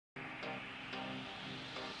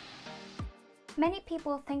Many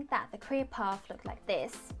people think that the career path looks like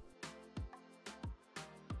this.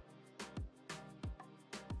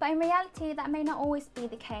 But in reality, that may not always be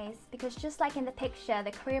the case, because just like in the picture,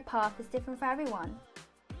 the career path is different for everyone.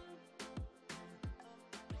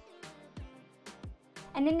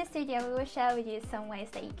 And in this video, we will share with you some ways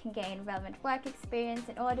that you can gain relevant work experience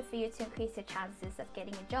in order for you to increase your chances of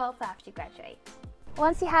getting a job after you graduate.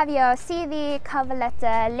 Once you have your CV, cover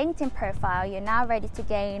letter, LinkedIn profile, you're now ready to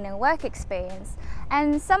gain work experience.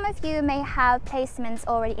 And some of you may have placements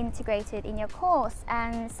already integrated in your course,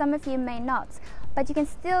 and some of you may not. But you can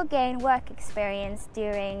still gain work experience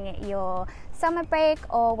during your summer break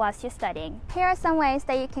or whilst you're studying. Here are some ways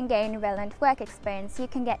that you can gain relevant work experience. You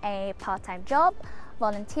can get a part-time job,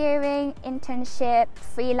 volunteering, internship,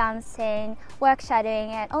 freelancing, work shadowing,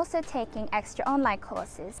 and also taking extra online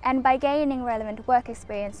courses. And by gaining relevant work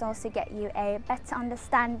experience, also get you a better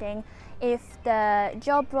understanding if the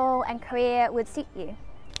job role and career would suit you.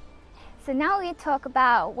 So now we talk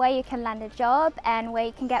about where you can land a job and where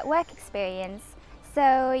you can get work experience.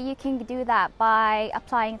 So you can do that by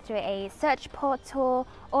applying through a search portal,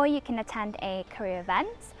 or you can attend a career event,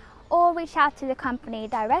 or reach out to the company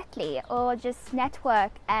directly, or just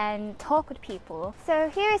network and talk with people. So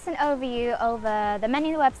here is an overview over the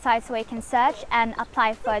many websites where you can search and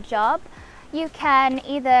apply for a job. You can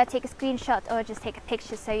either take a screenshot or just take a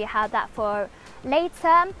picture so you have that for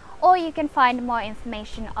later, or you can find more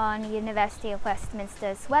information on University of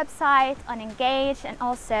Westminster's website, on Engage, and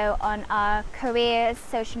also on our careers,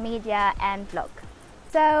 social media and blog.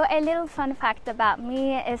 So a little fun fact about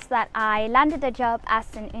me is that I landed a job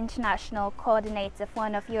as an international coordinator for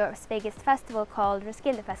one of Europe's biggest festival called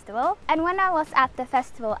Roskilde Festival. And when I was at the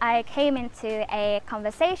festival, I came into a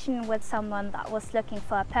conversation with someone that was looking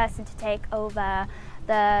for a person to take over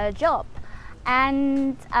the job.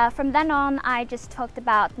 And from then on, I just talked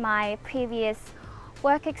about my previous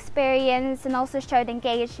work experience and also showed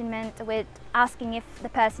engagement with asking if the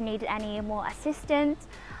person needed any more assistance,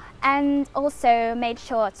 and also made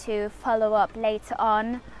sure to follow up later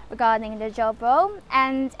on regarding the job role.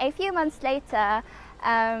 And a few months later,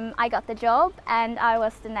 I got the job and I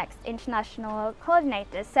was the next international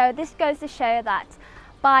coordinator. So this goes to show that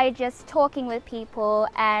by just talking with people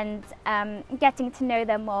and getting to know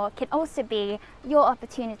them more can also be your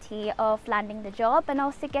opportunity of landing the job and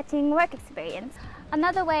also getting work experience.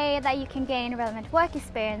 Another way that you can gain relevant work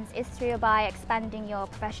experience is by expanding your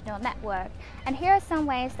professional network. And here are some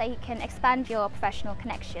ways that you can expand your professional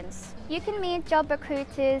connections. You can meet job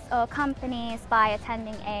recruiters or companies by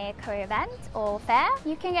attending a career event or fair.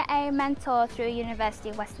 You can get a mentor through University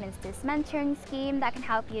of Westminster's mentoring scheme that can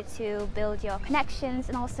help you to build your connections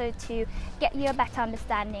and also to get you a better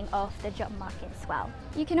understanding of the job market as well.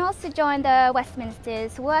 You can also join the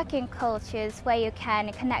Westminster's working cultures, where you can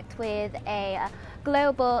connect with a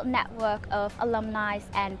global network of alumni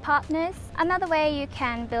and partners. Another way you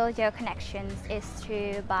can build your connections is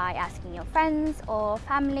by asking your friends or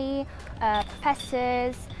family,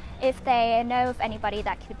 professors, if they know of anybody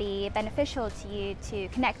that could be beneficial to you to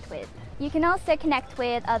connect with. You can also connect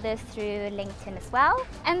with others through LinkedIn as well.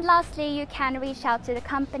 And lastly, you can reach out to the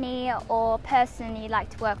company or person you'd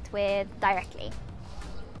like to work with directly.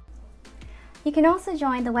 You can also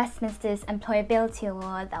join the Westminster's Employability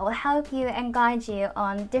Award that will help you and guide you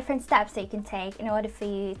on different steps that you can take in order for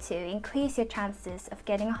you to increase your chances of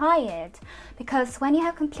getting hired. Because when you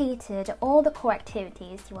have completed all the core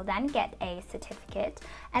activities, you will then get a certificate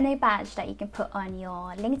and a badge that you can put on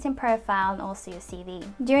your LinkedIn profile and also your CV.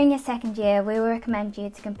 During your second year, we will recommend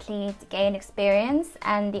you to complete Gain Experience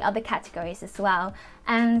and the other categories as well.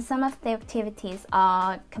 And some of the activities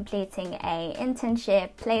are completing an internship,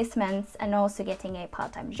 placements, and also getting a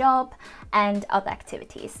part-time job and other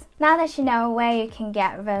activities. Now that you know where you can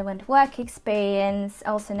get relevant work experience,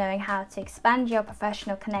 also knowing how to expand your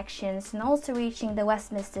professional connections, and also reaching the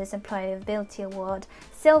Westminster's Employability Award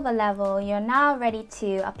Silver level, you're now ready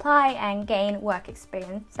to apply and gain work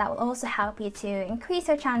experience that will also help you to increase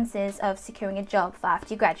your chances of securing a job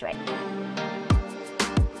after you graduate.